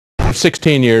After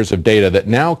 16 years of data that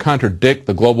now contradict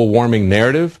the global warming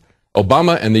narrative,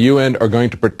 Obama and the UN are going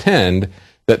to pretend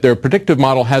that their predictive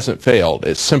model hasn't failed.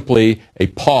 It's simply a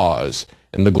pause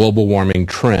in the global warming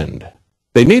trend.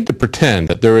 They need to pretend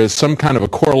that there is some kind of a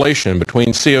correlation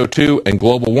between CO2 and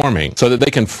global warming so that they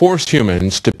can force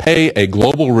humans to pay a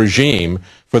global regime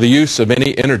for the use of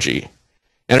any energy.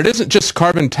 And it isn't just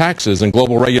carbon taxes and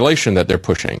global regulation that they're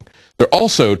pushing. They're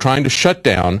also trying to shut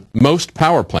down most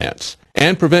power plants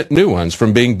and prevent new ones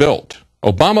from being built.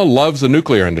 Obama loves the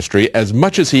nuclear industry as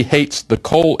much as he hates the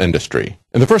coal industry.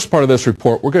 In the first part of this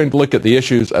report, we're going to look at the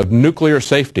issues of nuclear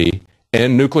safety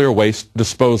and nuclear waste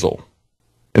disposal.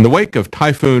 In the wake of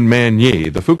Typhoon Man-yi,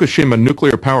 the Fukushima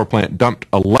nuclear power plant dumped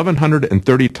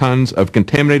 1,130 tons of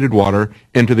contaminated water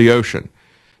into the ocean.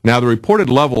 Now, the reported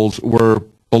levels were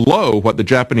below what the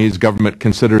Japanese government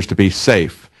considers to be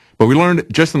safe. But we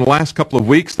learned just in the last couple of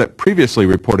weeks that previously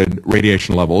reported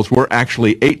radiation levels were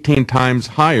actually 18 times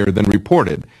higher than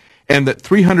reported, and that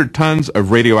 300 tons of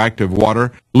radioactive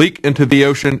water leak into the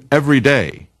ocean every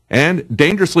day. And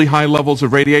dangerously high levels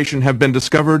of radiation have been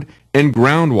discovered in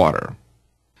groundwater.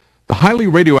 The highly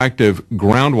radioactive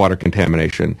groundwater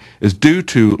contamination is due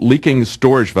to leaking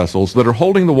storage vessels that are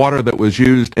holding the water that was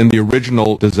used in the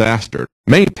original disaster.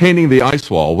 Maintaining the ice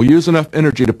wall will use enough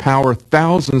energy to power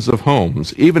thousands of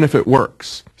homes, even if it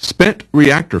works. Spent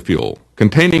reactor fuel,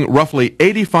 containing roughly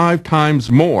 85 times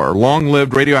more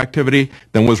long-lived radioactivity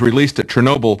than was released at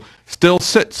Chernobyl, still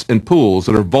sits in pools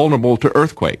that are vulnerable to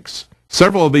earthquakes.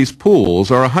 Several of these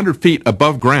pools are 100 feet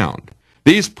above ground.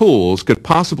 These pools could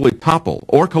possibly topple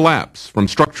or collapse from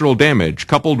structural damage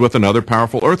coupled with another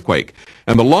powerful earthquake,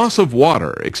 and the loss of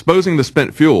water exposing the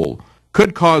spent fuel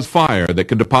could cause fire that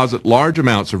could deposit large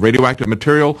amounts of radioactive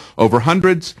material over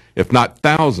hundreds, if not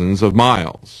thousands, of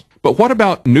miles. But what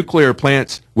about nuclear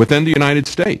plants within the United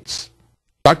States?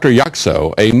 Dr.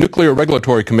 Jaczko, a Nuclear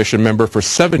Regulatory Commission member for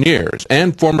 7 years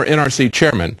and former NRC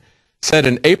chairman, said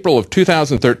in April of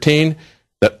 2013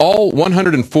 that all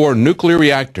 104 nuclear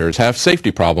reactors have safety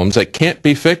problems that can't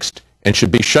be fixed and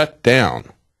should be shut down.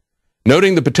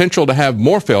 Noting the potential to have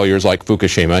more failures like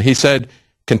Fukushima, he said,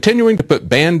 continuing to put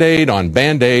Band-Aid on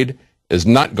Band-Aid is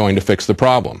not going to fix the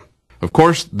problem. Of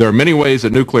course, there are many ways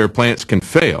that nuclear plants can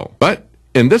fail, but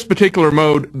in this particular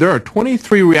mode, there are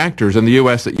 23 reactors in the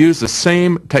U.S. that use the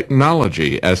same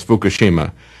technology as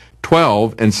Fukushima,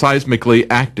 12 in seismically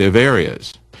active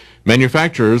areas.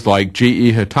 Manufacturers like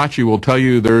GE Hitachi will tell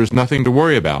you there's nothing to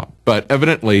worry about, but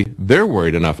evidently they're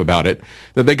worried enough about it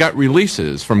that they got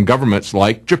releases from governments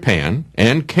like Japan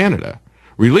and Canada,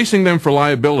 releasing them for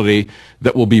liability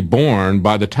that will be borne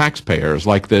by the taxpayers,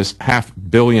 like this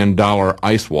 $500 million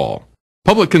ice wall.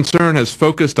 Public concern has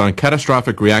focused on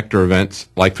catastrophic reactor events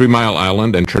like 3 Mile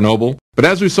Island and Chernobyl, but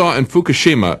as we saw in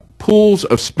Fukushima, pools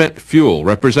of spent fuel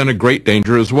represent a great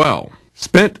danger as well.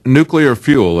 Spent nuclear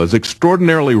fuel is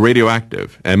extraordinarily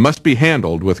radioactive and must be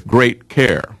handled with great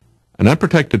care. An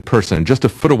unprotected person just a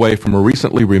foot away from a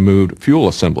recently removed fuel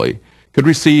assembly could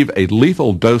receive a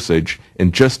lethal dosage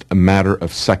in just a matter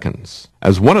of seconds.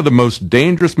 As one of the most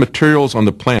dangerous materials on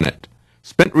the planet,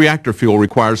 spent reactor fuel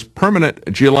requires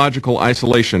permanent geological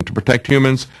isolation to protect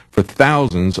humans for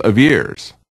thousands of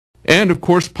years. And of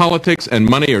course, politics and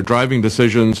money are driving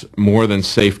decisions more than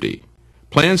safety.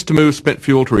 Plans to move spent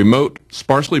fuel to remote,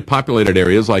 sparsely populated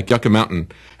areas like Yucca Mountain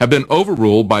have been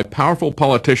overruled by powerful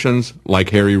politicians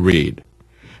like Harry Reid.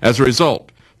 As a result,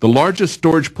 the largest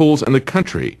storage pools in the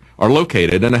country are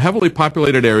located in a heavily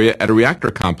populated area at a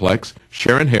reactor complex,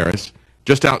 Sharon Harris,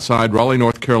 just outside Raleigh,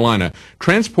 North Carolina,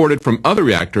 transported from other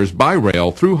reactors by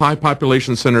rail through high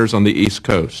population centers on the East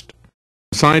Coast.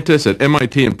 Scientists at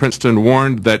MIT and Princeton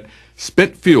warned that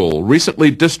spent fuel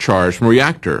recently discharged from a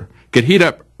reactor could heat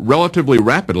up relatively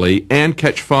rapidly and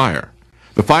catch fire.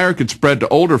 The fire could spread to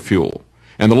older fuel,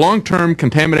 and the long-term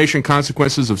contamination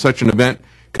consequences of such an event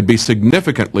could be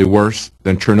significantly worse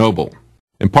than Chernobyl.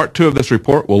 In Part 2 of this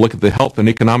report, we'll look at the health and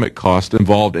economic cost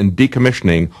involved in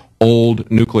decommissioning old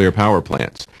nuclear power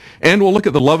plants. And we'll look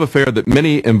at the love affair that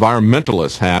many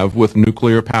environmentalists have with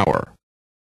nuclear power.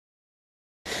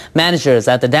 Managers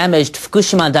at the damaged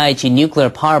Fukushima Daiichi nuclear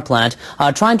power plant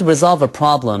are trying to resolve a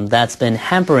problem that's been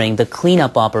hampering the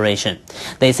cleanup operation.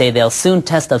 They say they'll soon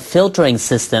test a filtering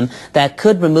system that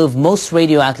could remove most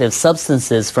radioactive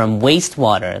substances from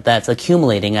wastewater that's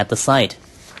accumulating at the site.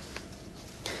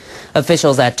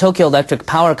 Officials at Tokyo Electric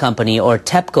Power Company, or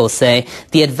TEPCO, say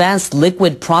the advanced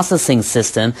liquid processing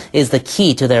system is the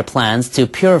key to their plans to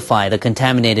purify the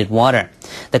contaminated water.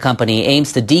 The company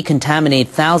aims to decontaminate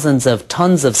thousands of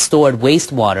tons of stored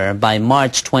wastewater by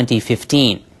March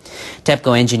 2015.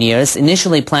 TEPCO engineers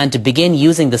initially planned to begin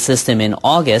using the system in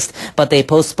August, but they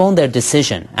postponed their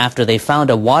decision after they found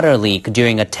a water leak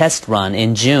during a test run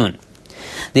in June.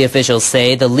 The officials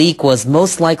say the leak was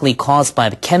most likely caused by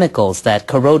chemicals that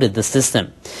corroded the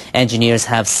system. Engineers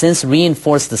have since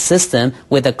reinforced the system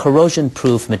with a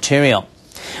corrosion-proof material.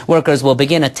 Workers will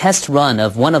begin a test run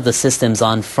of one of the systems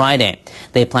on Friday.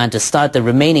 They plan to start the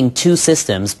remaining 2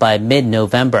 systems by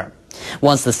mid-November.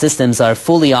 Once the systems are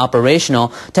fully operational,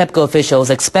 TEPCO officials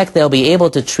expect they'll be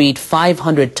able to treat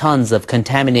 500 tons of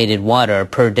contaminated water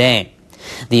per day.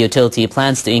 The utility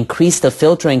plans to increase the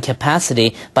filtering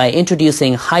capacity by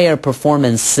introducing higher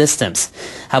performance systems.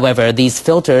 However, these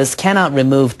filters cannot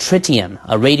remove tritium,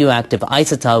 a radioactive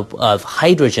isotope of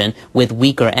hydrogen with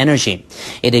weaker energy.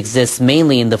 It exists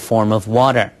mainly in the form of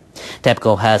water.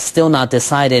 TEPCO has still not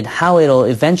decided how it'll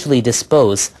eventually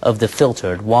dispose of the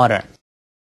filtered water.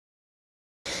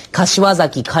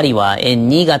 Kashiwazaki Kariwa in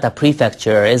Niigata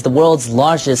Prefecture is the world's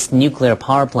largest nuclear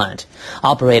power plant.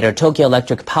 Operator Tokyo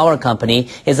Electric Power Company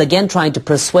is again trying to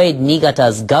persuade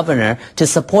Niigata's governor to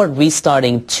support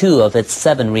restarting 2 of its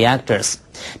 7 reactors.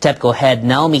 TEPCO head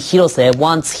Naomi Hirose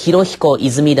wants Hirohiko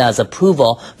Izumida's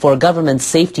approval for government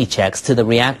safety checks to the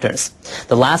reactors.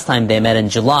 The last time they met in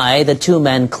July, the 2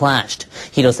 men clashed.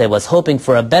 Hirose was hoping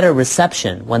for a better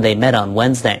reception when they met on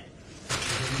Wednesday.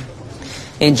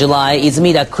 In July,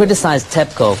 Izumida criticized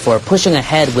TEPCO for pushing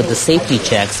ahead with the safety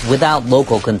checks without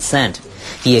local consent.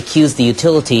 He accused the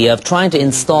utility of trying to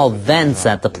install vents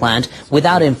at the plant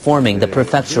without informing the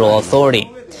prefectural authority.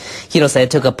 Hirose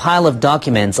took a pile of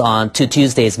documents to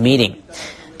Wednesday's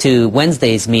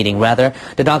meeting.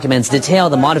 The documents detail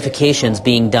the modifications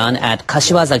being done at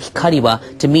Kashiwazaki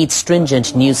Kariwa to meet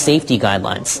stringent new safety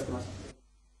guidelines.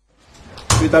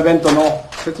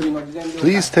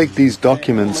 Please take these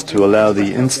documents to allow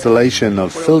the installation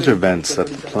of filter vents at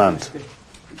the plant.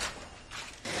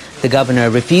 The governor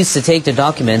refused to take the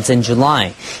documents in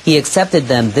July. He accepted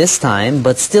them this time,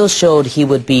 but still showed he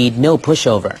would be no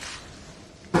pushover.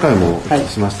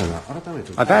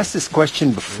 I've asked this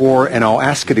question before, and I'll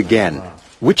ask it again.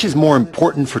 Which is more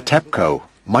important for TEPCO,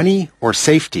 money or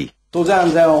safety?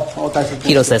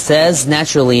 Hirose says,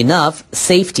 naturally enough,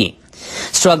 safety.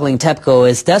 Struggling TEPCO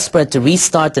is desperate to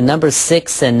restart the number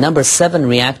 6 and number 7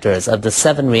 reactors of the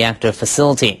 7-reactor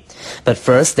facility. But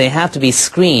first, they have to be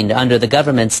screened under the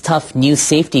government's tough new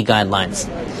safety guidelines.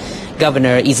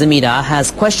 Governor Izumida has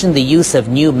questioned the use of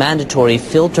new mandatory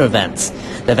filter vents.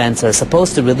 The vents are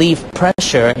supposed to relieve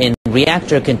pressure in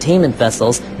reactor containment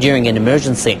vessels during an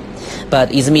emergency. But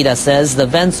Izumida says the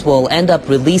vents will end up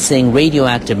releasing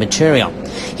radioactive material.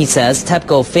 He says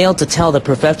TEPCO failed to tell the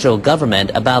prefectural government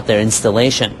about their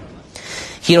installation.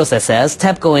 Hirose says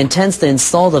TEPCO intends to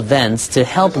install the vents to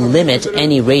help limit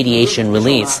any radiation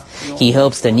release. He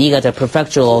hopes the Niigata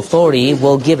Prefectural Authority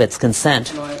will give its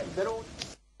consent.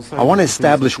 I want to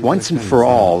establish once and for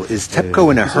all, is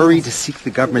TEPCO in a hurry to seek the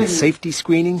government's safety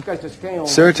screening?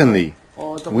 Certainly.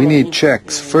 We need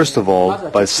checks, first of all,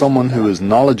 by someone who is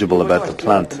knowledgeable about the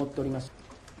plant.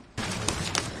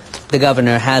 The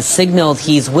governor has signaled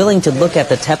he's willing to look at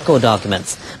the TEPCO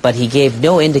documents, but he gave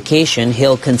no indication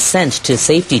he'll consent to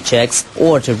safety checks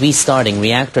or to restarting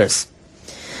reactors.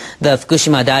 The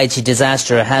Fukushima Daiichi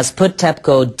disaster has put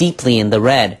TEPCO deeply in the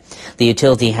red. The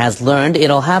utility has learned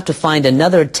it'll have to find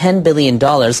another $10 billion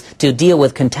to deal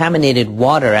with contaminated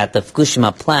water at the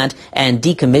Fukushima plant and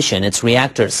decommission its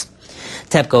reactors.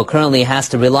 TEPCO currently has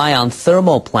to rely on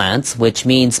thermal plants, which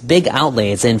means big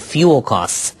outlays in fuel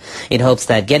costs. It hopes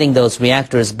that getting those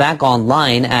reactors back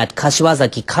online at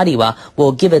Kashiwazaki Kariwa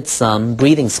will give it some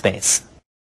breathing space.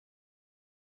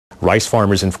 Rice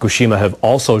farmers in Fukushima have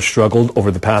also struggled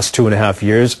over the past 2.5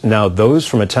 years. Now those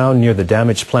from a town near the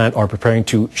damaged plant are preparing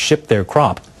to ship their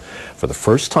crop for the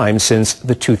first time since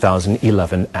the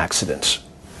 2011 accident.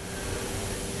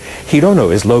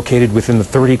 Hirono is located within the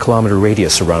 30-kilometer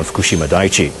radius around Fukushima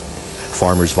Daiichi.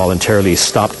 Farmers voluntarily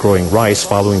stopped growing rice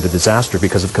following the disaster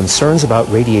because of concerns about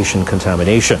radiation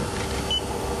contamination.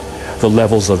 The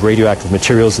levels of radioactive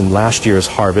materials in last year's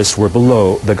harvest were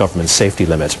below the government's safety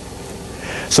limit.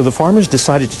 So the farmers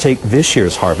decided to take this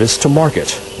year's harvest to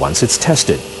market once it's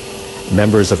tested.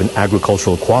 Members of an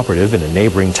agricultural cooperative in a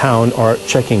neighboring town are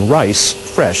checking rice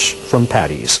fresh from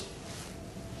paddies.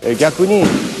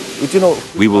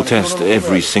 We will test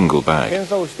every single bag.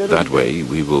 That way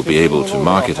we will be able to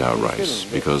market our rice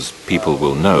because people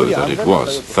will know that it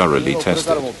was thoroughly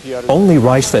tested. Only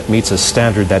rice that meets a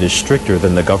standard that is stricter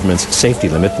than the government's safety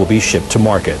limit will be shipped to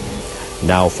market.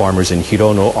 Now farmers in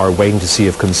Hirono are waiting to see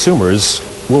if consumers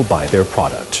will buy their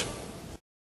product.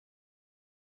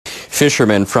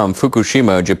 Fishermen from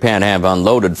Fukushima, Japan have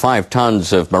unloaded 5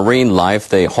 tons of marine life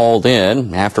they hauled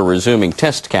in after resuming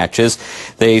test catches.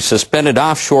 They suspended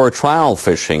offshore trial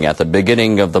fishing at the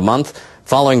beginning of the month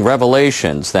following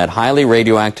revelations that highly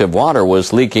radioactive water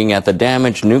was leaking at the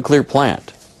damaged nuclear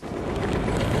plant.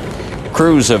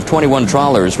 Crews of 21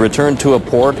 trawlers returned to a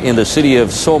port in the city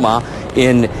of Soma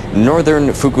in northern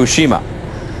Fukushima.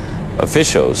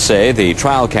 Officials say the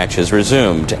trial catches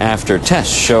resumed after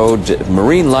tests showed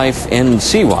marine life in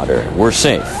seawater were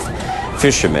safe.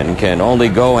 Fishermen can only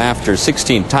go after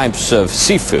 16 types of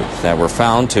seafood that were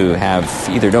found to have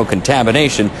either no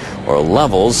contamination or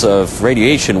levels of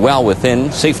radiation well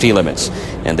within safety limits.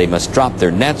 And they must drop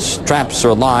their nets, traps,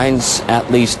 or lines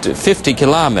at least 50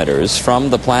 kilometers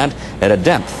from the plant at a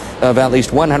depth of at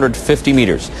least 150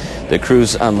 meters. The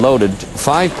crews unloaded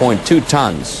 5.2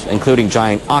 tons, including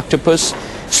giant octopus,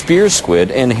 spear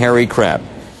squid, and hairy crab.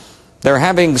 They're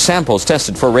having samples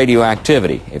tested for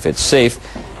radioactivity. If it's safe,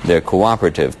 their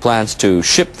cooperative plans to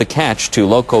ship the catch to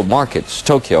local markets,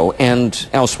 Tokyo and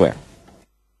elsewhere.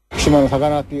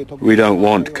 We don't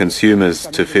want consumers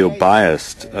to feel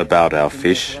biased about our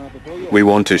fish. We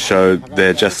want to show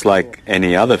they're just like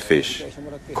any other fish,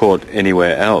 caught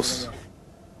anywhere else.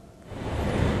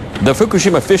 The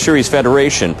Fukushima Fisheries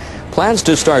Federation plans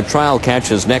to start trial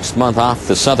catches next month off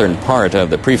the southern part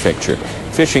of the prefecture.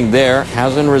 Fishing there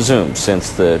hasn't resumed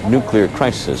since the nuclear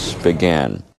crisis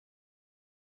began.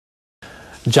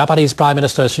 Japanese Prime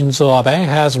Minister Shinzo Abe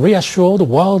has reassured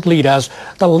world leaders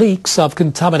the leaks of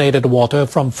contaminated water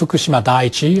from Fukushima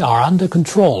Daiichi are under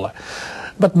control.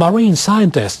 But marine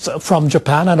scientists from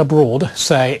Japan and abroad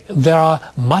say there are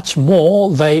much more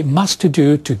they must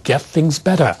do to get things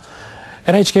better.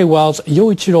 NHK World's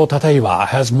Yoichiro Tateiwa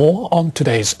has more on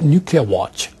today's Nuclear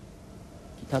Watch.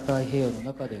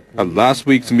 At last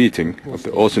week's meeting of the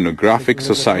Oceanographic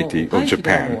Society of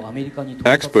Japan,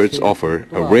 experts offer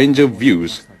a range of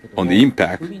views on the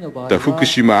impact the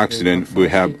Fukushima accident will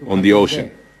have on the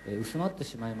ocean.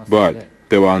 But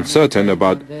they were uncertain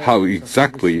about how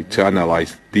exactly to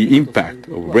analyze the impact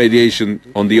of radiation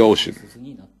on the ocean.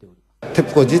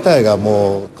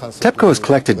 TEPCO has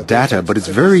collected data, but it's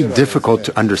very difficult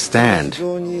to understand.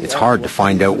 It's hard to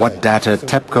find out what data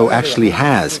TEPCO actually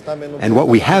has, and what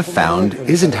we have found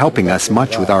isn't helping us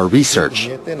much with our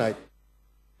research.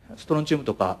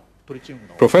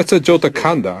 Professor Jota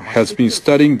Kanda has been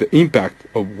studying the impact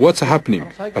of what's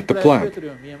happening at the plant.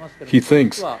 He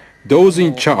thinks those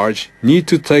in charge need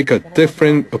to take a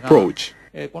different approach.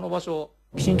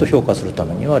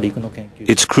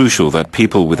 It's crucial that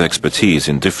people with expertise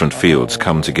in different fields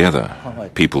come together,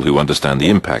 people who understand the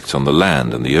impacts on the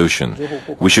land and the ocean.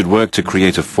 We should work to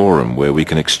create a forum where we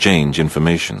can exchange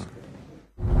information.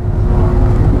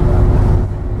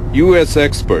 U.S.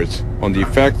 experts on the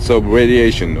effects of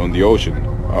radiation on the ocean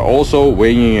are also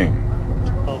weighing in.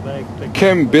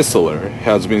 Ken Bissler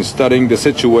has been studying the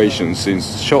situation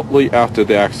since shortly after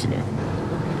the accident.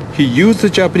 He used the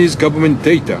Japanese government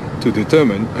data to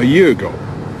determine a year ago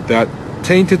that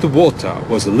tainted water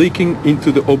was leaking into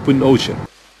the open ocean.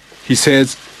 He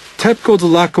says TEPCO's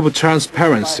lack of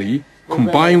transparency,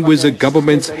 combined with the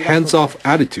government's hands-off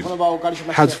attitude,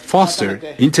 has fostered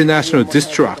international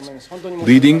distrust,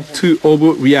 leading to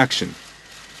overreaction.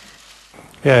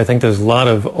 Yeah, I think there's a lot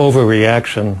of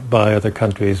overreaction by other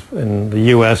countries. In the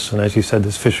U.S., and as you said,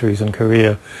 there's fisheries in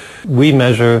Korea. We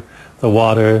measure the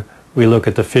water. We look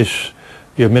at the fish.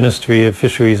 Your Ministry of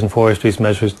Fisheries and Forestry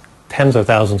measures tens of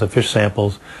thousands of fish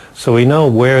samples. So we know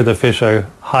where the fish are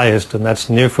highest, and that's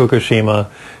near Fukushima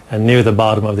and near the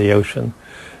bottom of the ocean.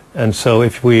 And so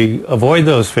if we avoid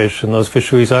those fish and those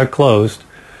fisheries are closed,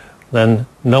 then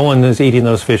no one is eating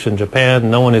those fish in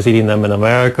Japan, no one is eating them in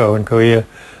America or in Korea.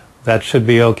 That should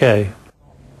be okay.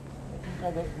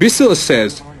 Bissell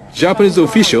says Japanese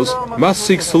officials must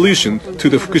seek solutions to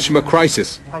the Fukushima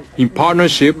crisis in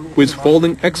partnership with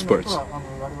foreign experts.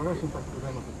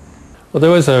 Well, there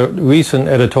was a recent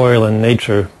editorial in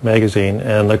Nature magazine,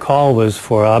 and the call was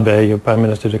for Abe, your Prime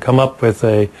Minister, to come up with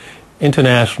an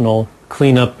international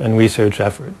cleanup and research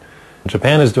effort.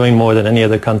 Japan is doing more than any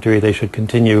other country. They should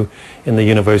continue in the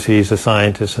universities, the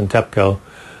scientists, and TEPCO.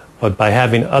 But by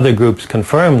having other groups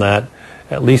confirm that,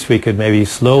 at least we could maybe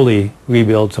slowly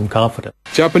rebuild some confidence.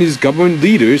 Japanese government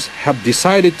leaders have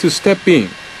decided to step in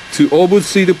to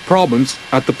oversee the problems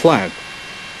at the plant.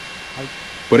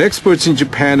 But experts in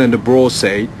Japan and abroad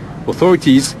say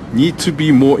authorities need to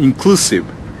be more inclusive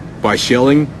by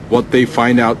sharing what they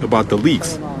find out about the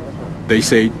leaks. They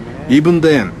say even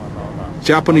then,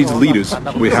 Japanese leaders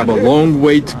will have a long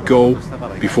way to go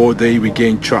before they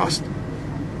regain trust.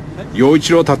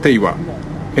 Yoichiro Tateiwa,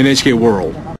 NHK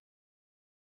World.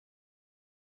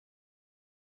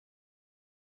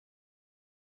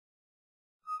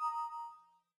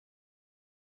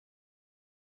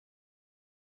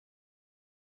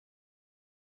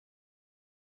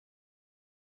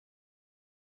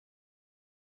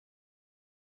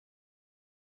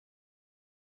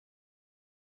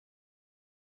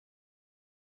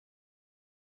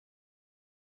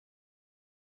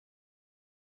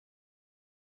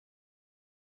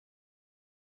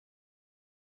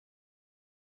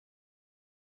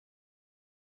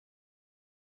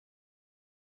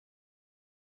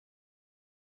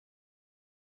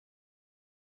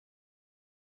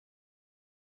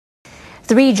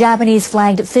 3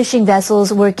 Japanese-flagged fishing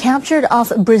vessels were captured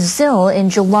off Brazil in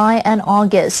July and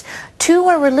August. 2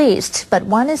 were released, but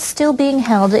 1 is still being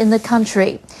held in the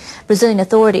country. Brazilian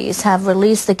authorities have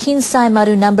released the Kinsai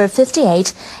Maru number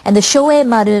 58 and the Shoei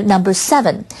Maru number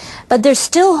 7, but they're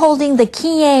still holding the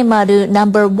Kie Maru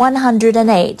number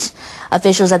 108.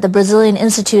 Officials at the Brazilian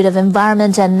Institute of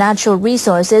Environment and Natural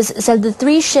Resources said the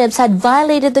 3 ships had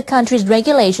violated the country's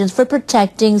regulations for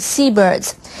protecting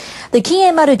seabirds. The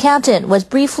Kie Maru captain was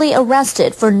briefly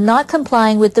arrested for not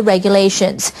complying with the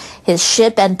regulations. His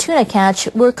ship and tuna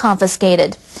catch were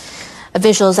confiscated.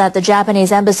 Officials at the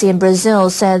Japanese embassy in Brazil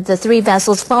said the 3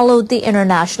 vessels followed the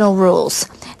international rules.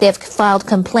 They have filed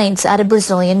complaints at a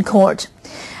Brazilian court.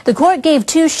 The court gave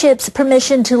 2 ships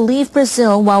permission to leave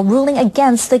Brazil while ruling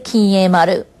against the Kie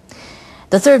Maru.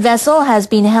 The 3rd vessel has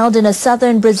been held in a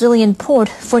southern Brazilian port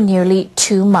for nearly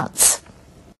 2 months.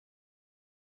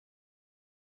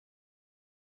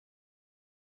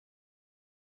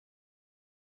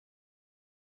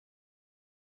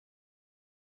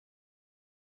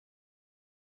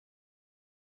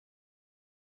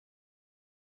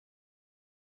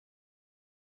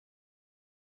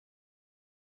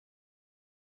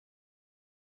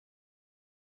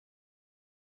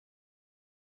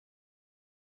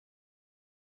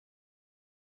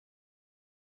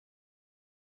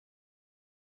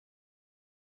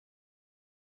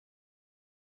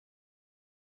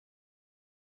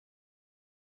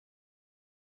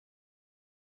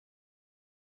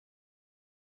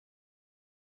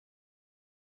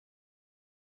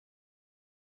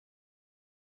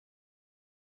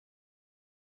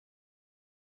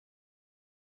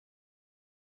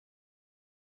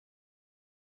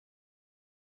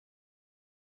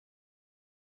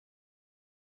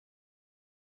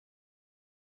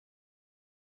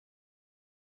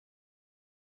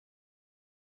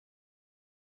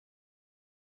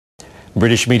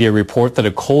 British media report that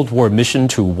a Cold War mission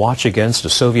to watch against a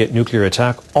Soviet nuclear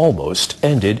attack almost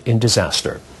ended in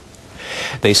disaster.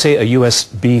 They say a U.S.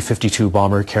 B-52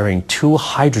 bomber carrying 2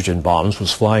 hydrogen bombs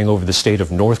was flying over the state of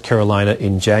North Carolina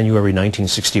in January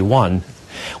 1961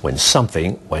 when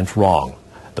something went wrong.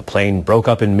 The plane broke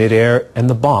up in midair and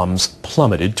the bombs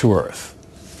plummeted to Earth.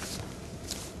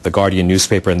 The Guardian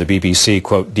newspaper and the BBC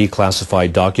quote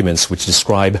declassified documents which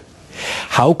describe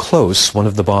how close one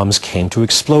of the bombs came to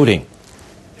exploding.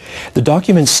 The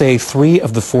documents say 3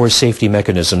 of the 4 safety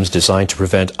mechanisms designed to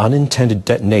prevent unintended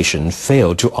detonation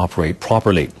failed to operate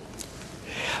properly.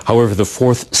 However, the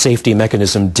 4th safety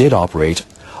mechanism did operate,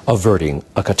 averting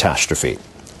a catastrophe.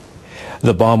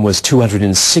 The bomb was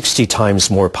 260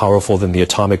 times more powerful than the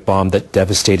atomic bomb that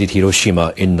devastated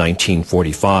Hiroshima in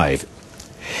 1945.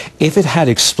 If it had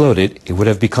exploded, it would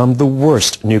have become the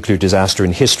worst nuclear disaster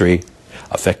in history,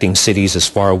 affecting cities as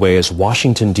far away as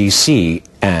Washington, D.C.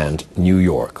 and New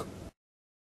York.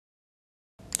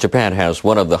 Japan has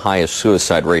one of the highest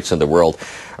suicide rates in the world.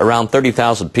 Around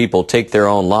 30,000 people take their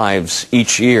own lives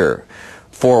each year.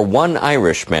 For one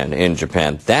Irishman in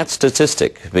Japan, that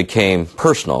statistic became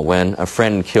personal when a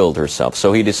friend killed herself,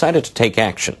 so he decided to take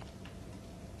action.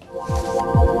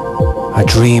 I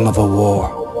dream of a war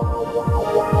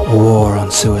on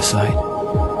suicide,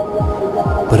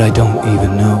 but I don't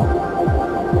even know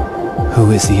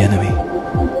who is the enemy.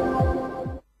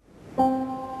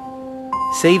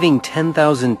 Saving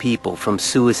 10,000 people from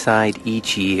suicide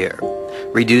each year,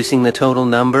 reducing the total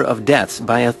number of deaths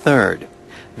by 1/3.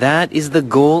 That is the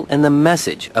goal and the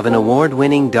message of an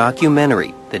award-winning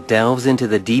documentary that delves into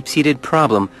the deep-seated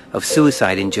problem of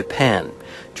suicide in Japan,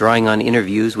 drawing on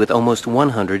interviews with almost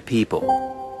 100 people.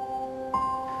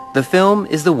 The film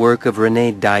is the work of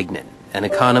Renee Dignan, an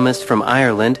economist from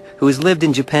Ireland who has lived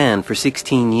in Japan for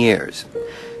 16 years.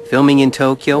 Filming in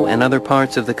Tokyo and other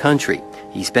parts of the country,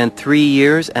 he spent 3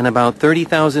 years and about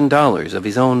 $30,000 of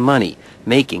his own money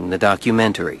making the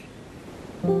documentary.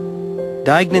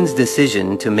 Dignan's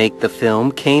decision to make the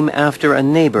film came after a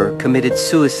neighbor committed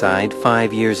suicide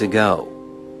 5 years ago.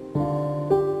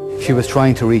 She was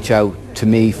trying to reach out to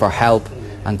me for help,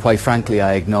 and quite frankly,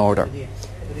 I ignored her.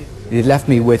 It left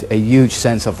me with a huge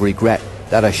sense of regret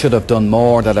that I should have done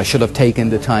more, that I should have taken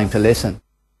the time to listen.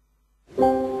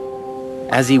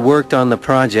 As he worked on the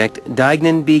project,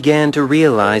 Dignan began to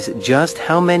realize just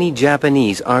how many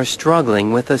Japanese are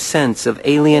struggling with a sense of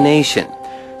alienation,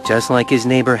 just like his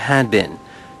neighbor had been.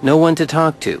 No one to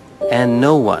talk to, and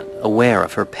no one aware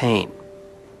of her pain.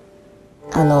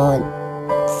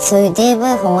 そういう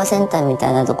DV 保護センターみた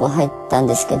いなとこ入ったん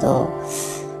ですけど、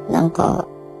なんか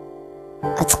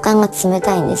扱いが冷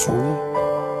たいんですよね。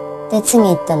で、次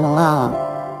行ったのが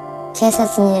警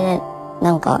察に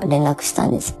なんか連絡した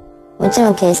んです。もち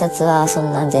ろん警察はそ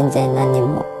んな全然何に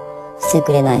もして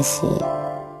くれないし。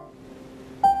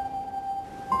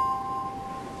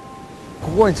こ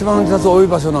こが一番自殺多い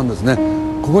場所なんですね。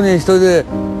ここに一人で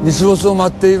日没を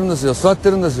待っているんですよ。座って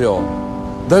るんですよ。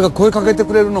誰か声かけて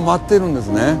くれるのを待っているんです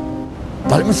ね。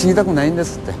誰も死にたくないんで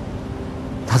すって。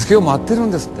助けを待ってる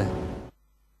んですって。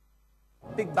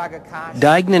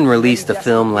Deignan released the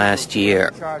film last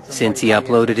year. Since he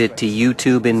uploaded it to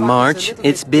YouTube in March,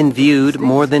 it's been viewed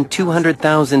more than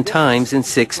 200,000 times in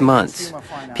 6 months.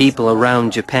 People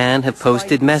around Japan have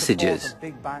posted messages.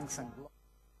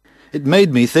 It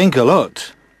made me think a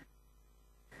lot.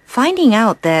 Finding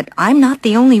out that I'm not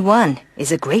the only one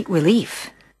is a great relief.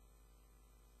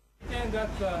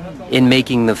 In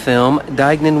making the film,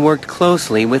 Deignan worked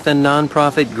closely with a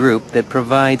non-profit group that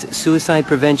provides suicide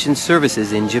prevention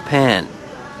services in Japan.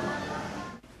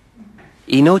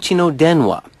 Inochi no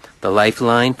Denwa, the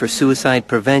lifeline for suicide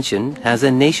prevention, has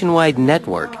a nationwide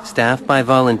network staffed by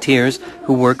volunteers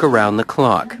who work around the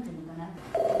clock.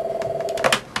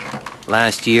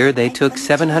 Last year, they took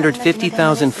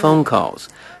 750,000 phone calls,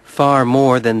 far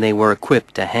more than they were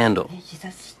equipped to handle.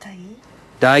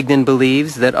 Deignan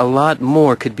believes that a lot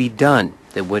more could be done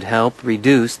that would help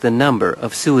reduce the number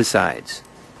of suicides.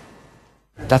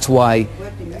 That's why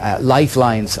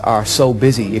lifelines are so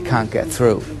busy you can't get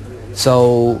through.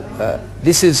 So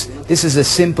this is a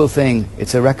simple thing.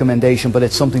 It's a recommendation, but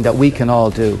it's something that we can all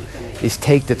do, is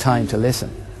take the time to listen.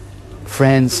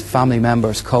 Friends, family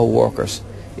members, co-workers.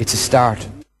 It's a start.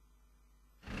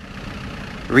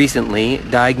 Recently,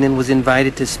 Deignan was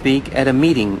invited to speak at a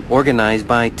meeting organized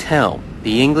by TEL,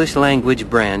 the English language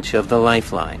branch of the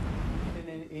Lifeline.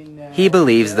 He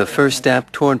believes the first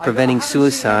step toward preventing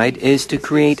suicide is to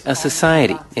create a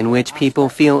society in which people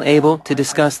feel able to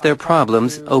discuss their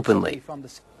problems openly.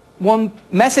 One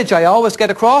message I always get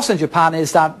across in Japan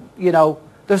is that, you know,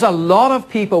 there's a lot of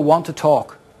people want to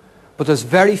talk, but there's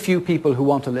very few people who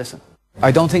want to listen.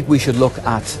 I don't think we should look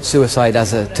at suicide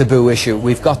as a taboo issue.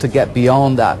 We've got to get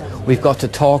beyond that. We've got to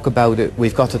talk about it.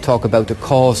 We've got to talk about the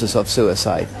causes of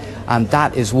suicide. And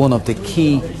that is one of the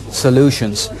key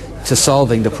solutions to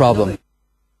solving the problem.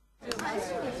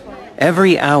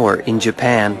 Every hour in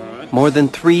Japan, more than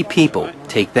 3 people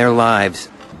take their lives.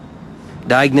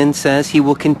 Deignan says he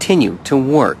will continue to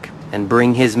work and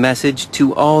bring his message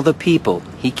to all the people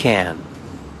he can.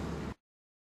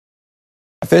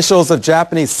 Officials of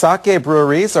Japanese sake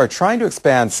breweries are trying to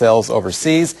expand sales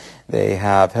overseas. They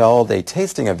have held a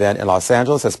tasting event in Los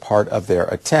Angeles as part of their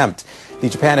attempt. The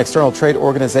Japan External Trade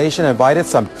Organization invited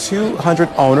some 200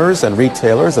 owners and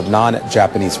retailers of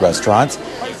non-Japanese restaurants.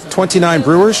 29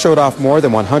 brewers showed off more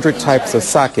than 100 types of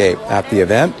sake at the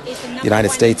event. The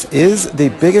United States is the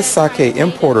biggest sake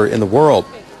importer in the world.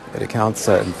 It accounts,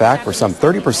 in fact, for some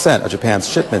 30% of Japan's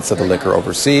shipments of the liquor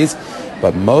overseas,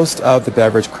 but most of the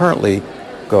beverage currently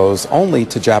goes only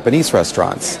to Japanese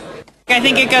restaurants. I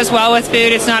think it goes well with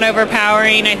food. It's not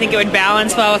overpowering. I think it would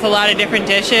balance well with a lot of different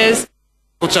dishes.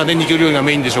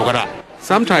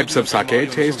 Some types of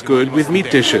sake taste good with meat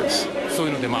dishes.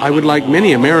 I would like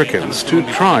many Americans to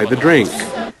try the drink.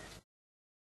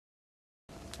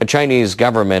 A Chinese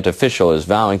government official is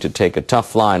vowing to take a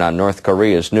tough line on North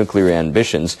Korea's nuclear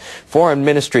ambitions. Foreign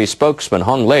Ministry spokesman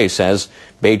Hong Lei says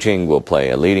Beijing will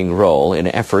play a leading role in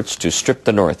efforts to strip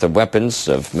the North of weapons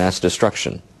of mass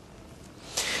destruction.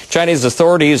 Chinese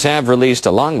authorities have released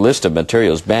a long list of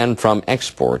materials banned from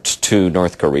exports to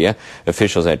North Korea.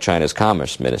 Officials at China's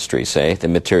Commerce Ministry say the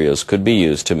materials could be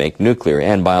used to make nuclear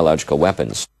and biological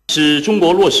weapons. The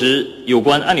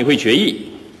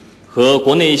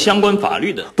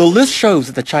list shows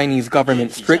that the Chinese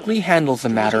government strictly handles the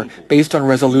matter based on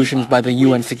resolutions by the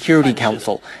UN Security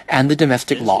Council and the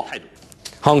domestic law.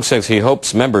 Hong says he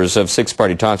hopes members of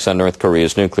six-party talks on North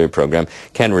Korea's nuclear program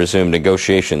can resume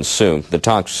negotiations soon. The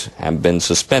talks have been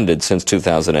suspended since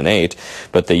 2008,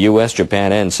 but the U.S.,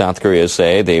 Japan, and South Korea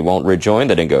say they won't rejoin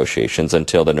the negotiations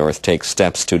until the North takes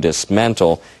steps to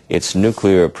dismantle its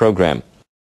nuclear program.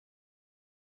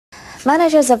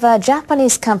 Managers of a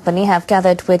Japanese company have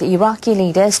gathered with Iraqi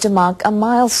leaders to mark a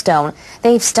milestone.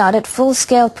 They've started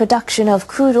full-scale production of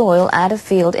crude oil at a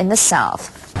field in the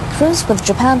south. Crews with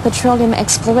Japan Petroleum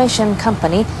Exploration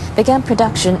Company began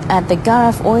production at the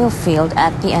Garaf oil field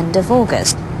at the end of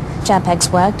August.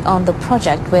 JAPEX worked on the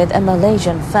project with a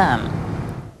Malaysian firm.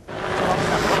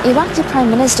 Iraqi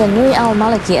Prime Minister Nouri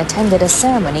al-Maliki attended a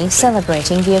ceremony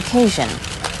celebrating the occasion.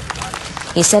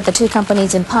 He said the two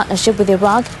companies in partnership with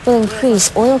Iraq will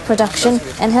increase oil production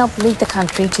and help lead the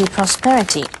country to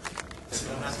prosperity.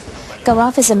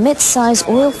 Garaf is a mid-sized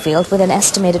oil field with an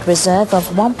estimated reserve of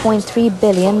 1.3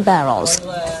 billion barrels.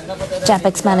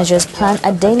 JAPEX managers plan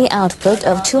a daily output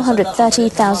of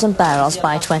 230,000 barrels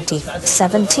by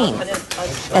 2017.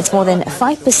 That's more than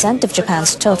 5% of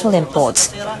Japan's total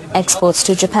imports. Exports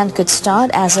to Japan could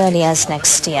start as early as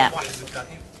next year.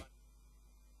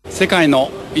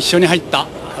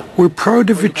 We're proud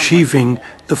of achieving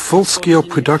the full-scale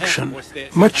production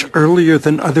much earlier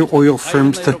than other oil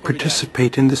firms that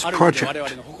participate in this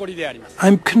project.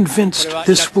 I'm convinced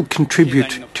this will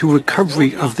contribute to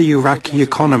recovery of the Iraqi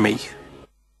economy.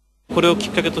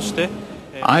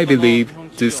 I believe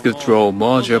this could draw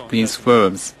more Japanese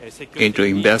firms into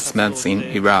investments in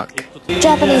Iraq.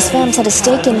 Japanese firms had a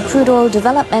stake in crude oil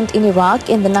development in Iraq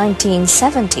in the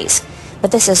 1970s.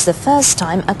 But this is the first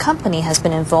time a company has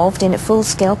been involved in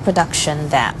full-scale production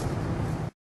there.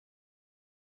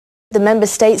 The member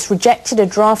states rejected a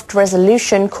draft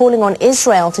resolution calling on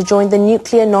Israel to join the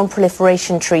Nuclear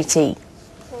Non-Proliferation Treaty.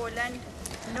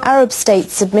 Arab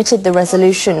states submitted the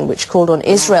resolution which called on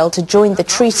Israel to join the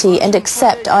treaty and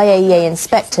accept IAEA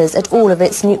inspectors at all of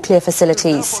its nuclear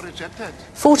facilities.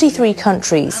 43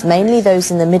 countries, mainly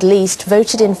those in the Middle East,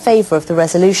 voted in favor of the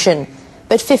resolution.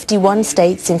 But 51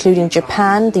 states, including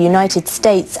Japan, the United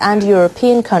States and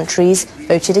European countries,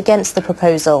 voted against the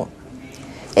proposal.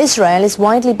 Israel is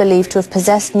widely believed to have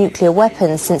possessed nuclear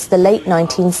weapons since the late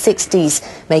 1960s,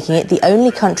 making it the only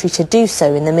country to do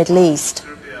so in the Middle East.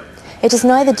 It has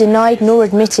neither denied nor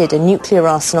admitted a nuclear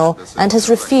arsenal and has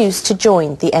refused to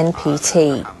join the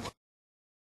NPT.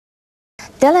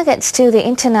 Delegates to the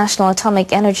International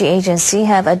Atomic Energy Agency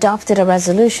have adopted a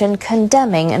resolution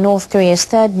condemning North Korea's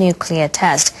third nuclear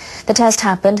test. The test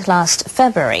happened last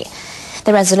February.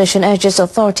 The resolution urges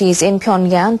authorities in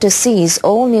Pyongyang to cease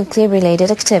all nuclear-related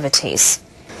activities.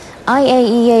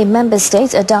 IAEA member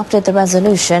states adopted the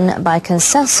resolution by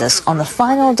consensus on the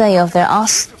final day of their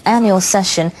annual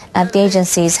session at the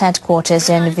agency's headquarters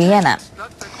in Vienna.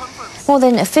 More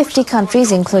than 50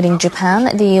 countries, including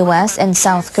Japan, the US and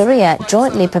South Korea,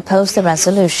 jointly proposed the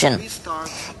resolution.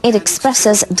 It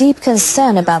expresses deep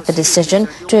concern about the decision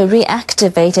to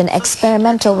reactivate an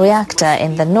experimental reactor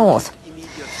in the north.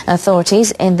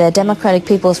 Authorities in the Democratic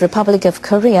People's Republic of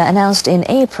Korea announced in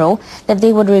April that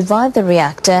they would revive the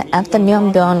reactor at the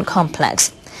Myeongbyon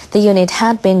complex. The unit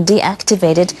had been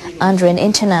deactivated under an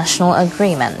international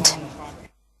agreement.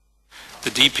 The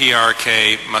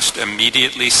DPRK must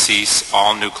immediately cease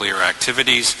all nuclear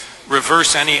activities,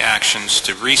 reverse any actions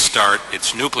to restart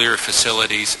its nuclear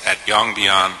facilities at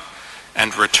Yongbyon,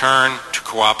 and return to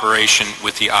cooperation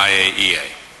with the IAEA.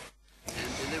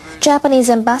 Japanese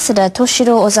Ambassador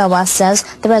Toshiro Ozawa says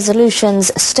the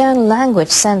resolution's stern language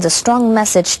sends a strong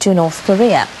message to North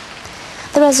Korea.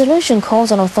 The resolution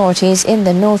calls on authorities in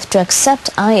the north to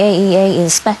accept IAEA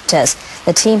inspectors.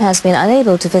 The team has been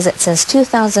unable to visit since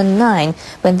 2009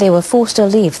 when they were forced to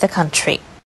leave the country.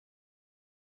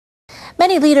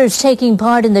 Many leaders taking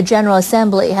part in the General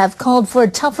Assembly have called for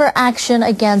tougher action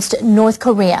against North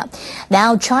Korea.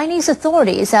 Now, Chinese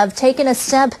authorities have taken a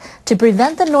step to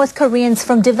prevent the North Koreans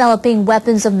from developing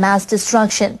weapons of mass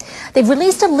destruction. They've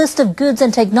released a list of goods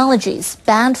and technologies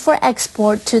banned for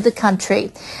export to the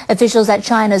country. Officials at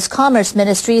China's Commerce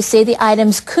Ministry say the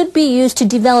items could be used to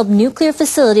develop nuclear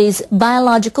facilities,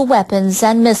 biological weapons,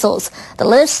 and missiles. The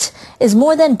list is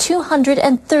more than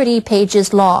 230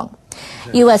 pages long.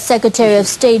 U.S. Secretary of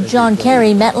State John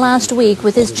Kerry met last week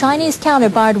with his Chinese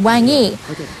counterpart Wang Yi.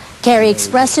 Kerry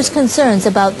expressed his concerns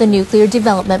about the nuclear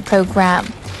development program.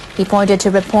 He pointed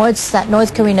to reports that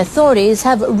North Korean authorities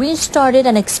have restarted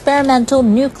an experimental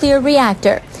nuclear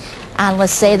reactor.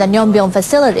 Analysts say the Myeongbyon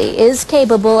facility is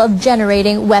capable of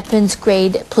generating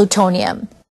weapons-grade plutonium.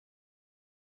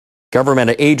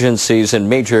 Government agencies and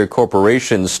major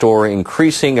corporations store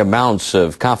increasing amounts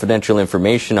of confidential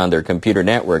information on their computer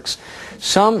networks.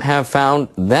 Some have found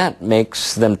that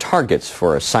makes them targets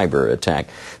for a cyber attack.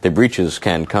 The breaches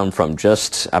can come from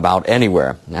just about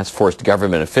anywhere. That's forced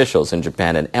government officials in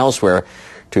Japan and elsewhere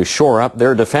to shore up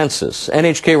their defenses.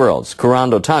 NHK World's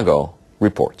Kurando Tago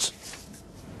reports.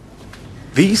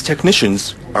 These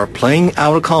technicians are playing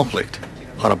out a conflict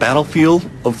on a battlefield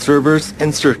of servers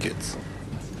and circuits.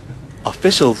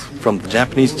 Officials from the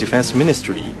Japanese Defense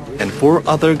Ministry and 4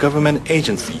 other government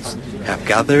agencies have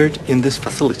gathered in this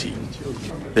facility.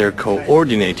 They're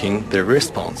coordinating their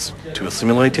response to a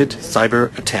simulated cyber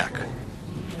attack.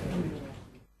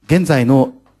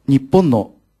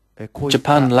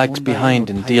 Japan lags behind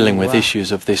in dealing with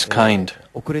issues of this kind.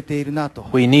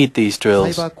 We need these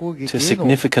drills to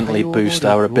significantly boost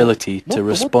our ability to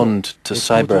respond to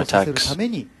cyber attacks.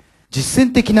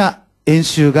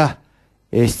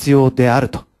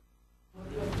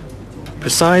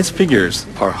 Precise figures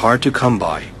are hard to come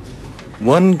by.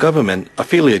 One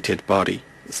government-affiliated body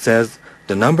says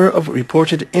the number of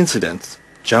reported incidents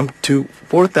jumped to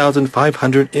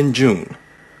 4,500 in June,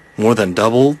 more than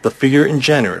double the figure in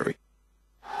January.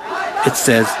 It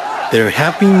says there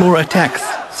have been more attacks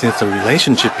since the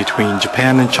relationship between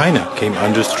Japan and China came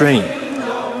under strain.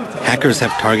 Hackers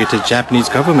have targeted Japanese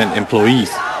government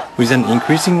employees with an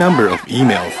increasing number of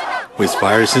emails with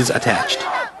viruses attached.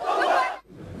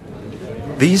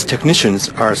 These technicians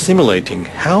are simulating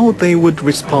how they would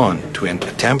respond to an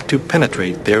attempt to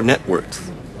penetrate their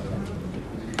networks.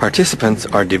 Participants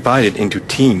are divided into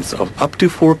teams of up to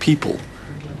 4 people.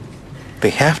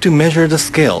 They have to measure the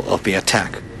scale of the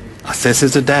attack, assess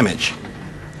the damage,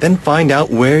 then find out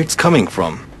where it's coming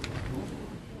from.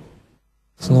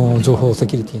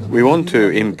 We want to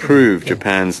improve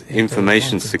Japan's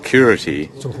information security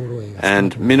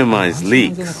and minimize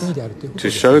leaks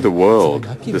to show the world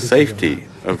the safety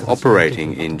of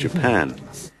operating in Japan.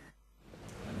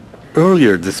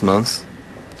 Earlier this month,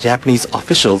 Japanese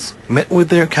officials met with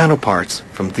their counterparts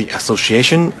from the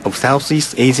Association of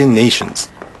Southeast Asian Nations.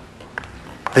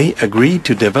 They agreed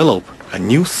to develop a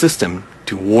new system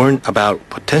to warn about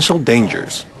potential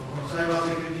dangers.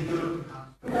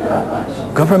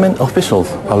 Government officials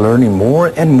are learning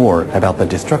more and more about the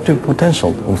destructive potential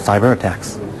of cyber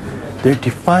attacks. They're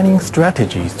defining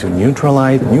strategies to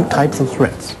neutralize new types of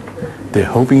threats. They're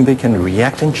hoping they can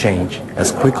react and change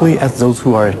as quickly as those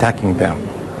who are attacking them.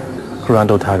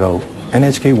 Kurando Tago,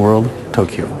 NHK World,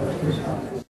 Tokyo.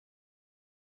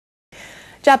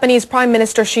 Japanese Prime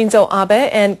Minister Shinzo Abe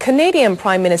and Canadian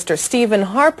Prime Minister Stephen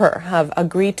Harper have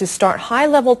agreed to start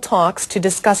high-level talks to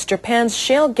discuss Japan's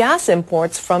shale gas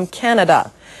imports from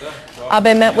Canada.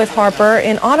 Abe met with Harper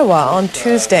in Ottawa on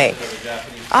Tuesday.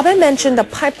 Abe mentioned a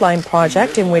pipeline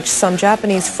project in which some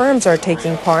Japanese firms are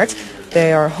taking part.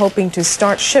 They are hoping to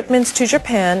start shipments to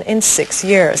Japan in 6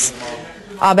 years.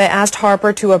 Abe asked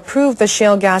Harper to approve the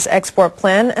shale gas export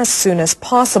plan as soon as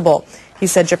possible. He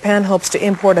said Japan hopes to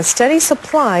import a steady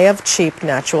supply of cheap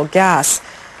natural gas.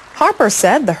 Harper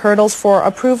said the hurdles for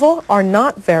approval are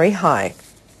not very high.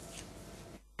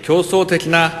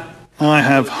 I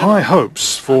have high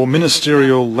hopes for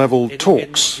ministerial-level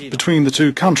talks between the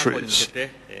two countries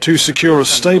to secure a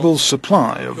stable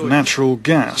supply of natural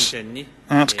gas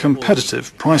at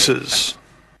competitive prices.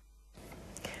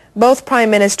 Both prime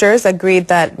ministers agreed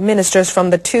that ministers from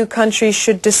the two countries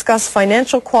should discuss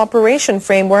financial cooperation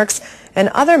frameworks and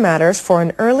other matters for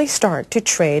an early start to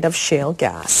trade of shale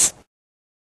gas.